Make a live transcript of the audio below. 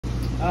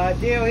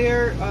Dale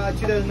here,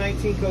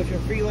 2019 Coachmen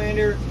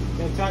Freelander. I'm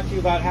going to talk to you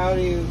about how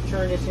to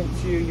turn this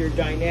into your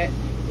dinette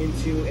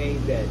into a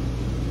bed.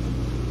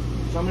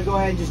 So I'm going to go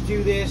ahead and just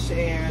do this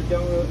and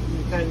don't really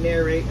kind of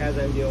narrate as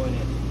I'm doing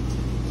it.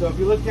 So if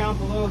you look down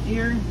below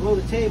here, below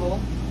the table,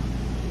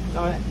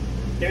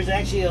 there's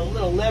actually a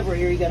little lever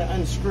here you got to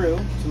unscrew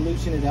to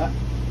loosen it up.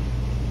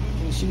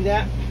 Can you see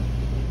that?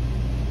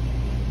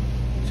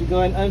 So go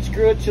ahead and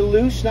unscrew it to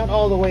loose, not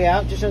all the way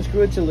out, just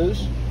unscrew it to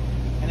loose.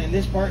 And then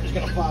this part is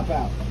going to pop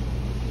out.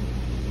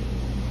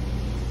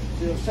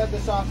 So you'll set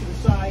this off to the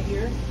side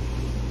here.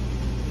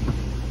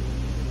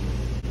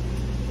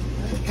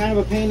 It's kind of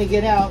a pain to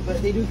get out,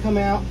 but they do come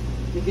out.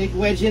 They get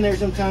wedged in there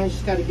sometimes,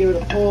 just got to give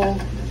it a pull,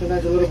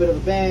 sometimes a little bit of a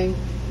bang,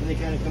 and they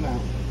kind of come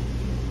out.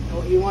 And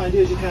what you want to do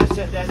is you kind of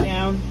set that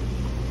down.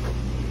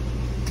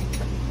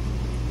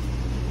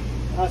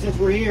 Since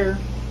we're here,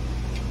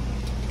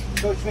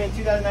 Coachmen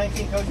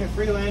 2019 Coachmen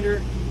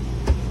Freelander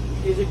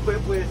is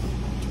equipped with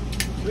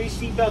 3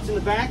 seat belts in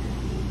the back.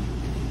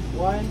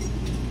 1,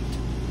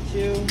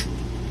 2,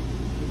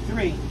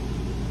 3.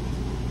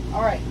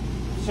 All right,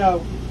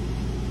 so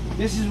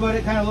this is what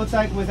it kind of looks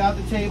like without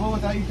the table,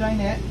 without your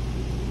dinette.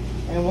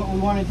 And what we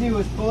want to do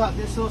is pull out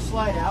this little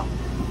slide out,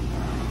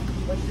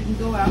 so you can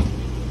go out.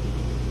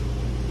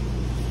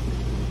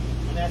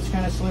 And that's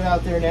kind of slid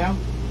out there now.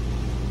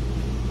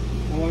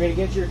 And we're going to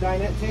get your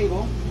dinette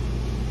table.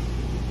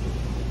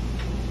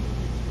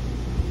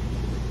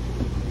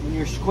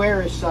 Your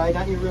squarish side,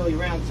 not your really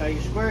round side,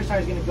 your square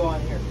side is going to go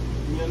on here.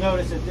 And you'll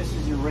notice that this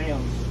is your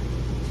rails.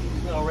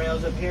 These little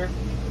rails up here.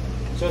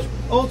 So it's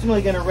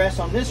ultimately going to rest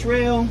on this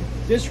rail,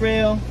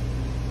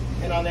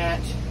 and on that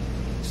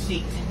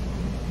seat.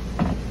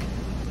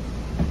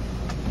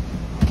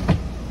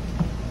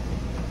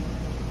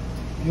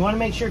 You want to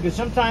make sure, because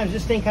sometimes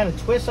this thing kind of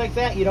twists like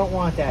that, you don't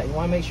want that. You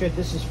want to make sure that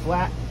this is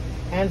flat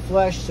and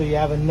flush so you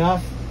have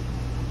enough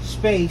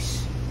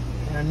space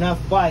and enough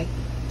bite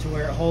to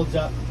where it holds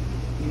up,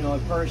 you know, a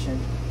person.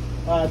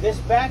 This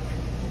back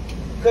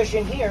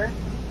cushion here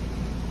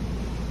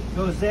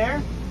goes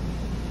there,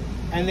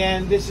 and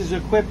then this is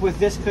equipped with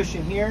this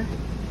cushion here,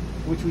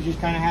 which we just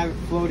kind of have it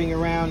floating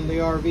around the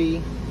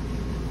RV,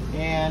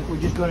 and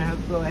we're just going to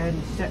have to go ahead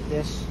and set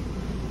this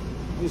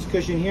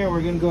cushion here.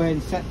 We're going to go ahead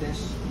and set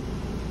this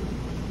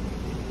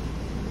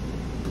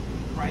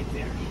right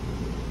there.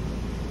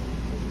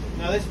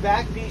 Now this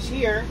back piece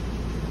here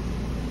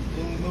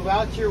can move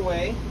out your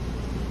way.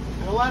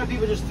 And a lot of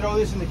people just throw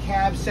this in the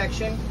cab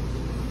section.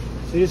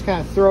 So you just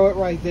kind of throw it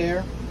right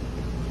there.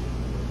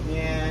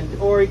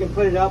 Or you can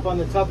put it up on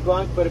the top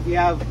bunk, but if you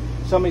have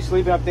somebody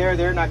sleeping up there,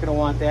 they're not going to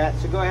want that.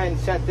 So go ahead and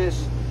set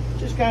this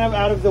just kind of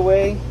out of the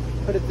way.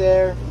 Put it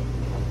there.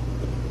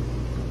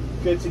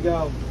 Good to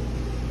go.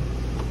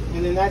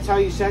 And then that's how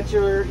you set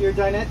your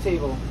dinette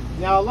table.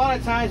 Now a lot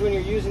of times when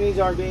you're using these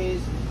RVs,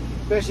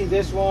 especially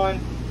this one,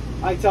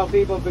 I tell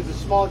people if it's a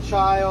small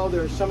child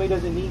or somebody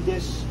doesn't need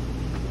this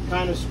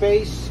kind of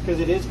space, because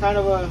it is kind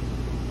of a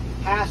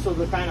hassle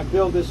to kind of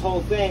build this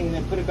whole thing and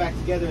then put it back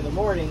together in the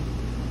morning.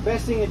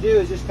 Best thing to do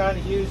is just kind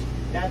of use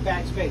that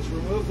back space.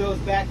 Remove those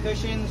back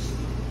cushions,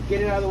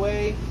 get it out of the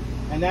way,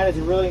 and that is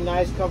a really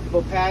nice,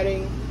 comfortable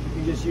padding.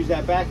 You just use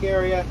that back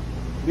area,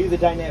 leave the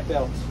dinette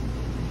belts.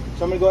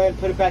 So I'm going to go ahead and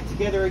put it back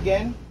together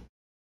again.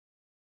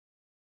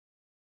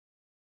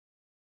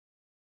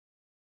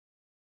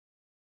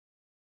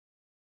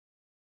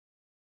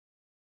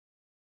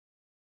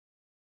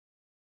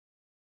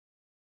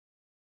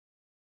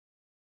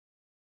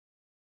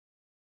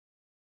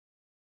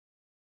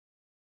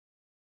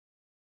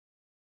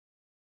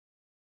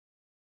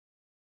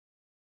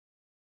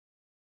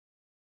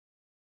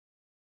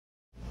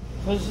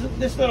 So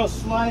this little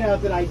slide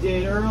out that I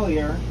did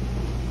earlier,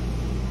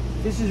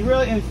 this is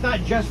really, and it's not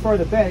just for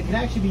the bed, it can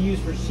actually be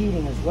used for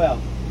seating as well.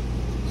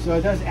 So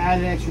it does add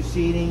an extra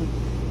seating.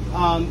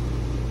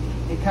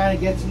 It kind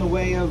of gets in the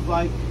way of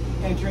like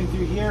entering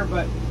through here,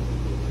 but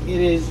it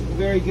is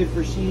very good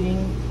for seating.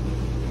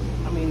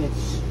 I mean,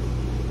 it's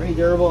very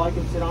durable. I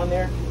can sit on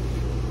there.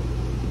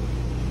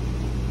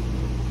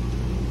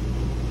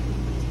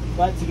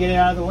 But to get it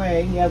out of the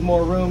way, you have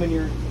more room in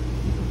your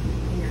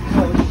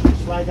coach.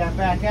 Slide that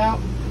back out,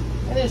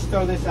 and just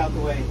throw this out the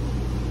way,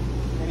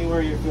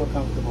 anywhere you feel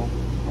comfortable.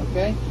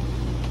 Okay?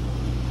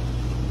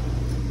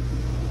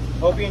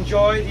 Hope you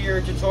enjoyed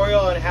your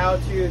tutorial on how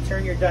to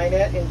turn your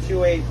dinette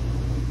into a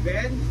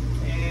bed,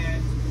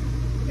 and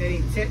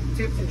any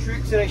tips and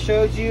tricks that I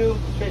showed you,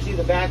 especially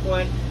the back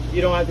one.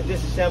 You don't have to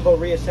disassemble,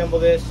 reassemble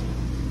this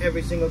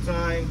every single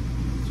time.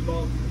 A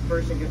small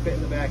person can fit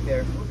in the back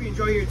there. Hope you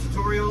enjoy your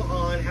tutorial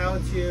on how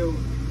to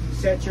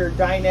set your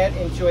dinette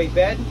into a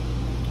bed.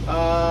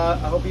 I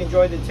hope you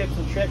enjoyed the tips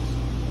and tricks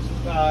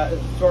as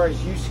far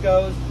as use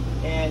goes,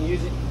 and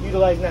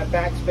utilizing that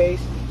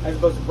backspace as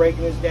opposed to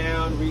breaking this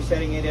down,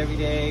 resetting it every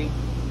day.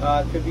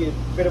 Could be a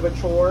bit of a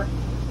chore,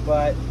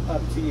 but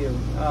up to you.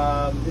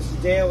 This is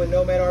Dale with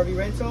Nomad RV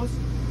Rentals,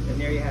 and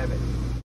there you have it.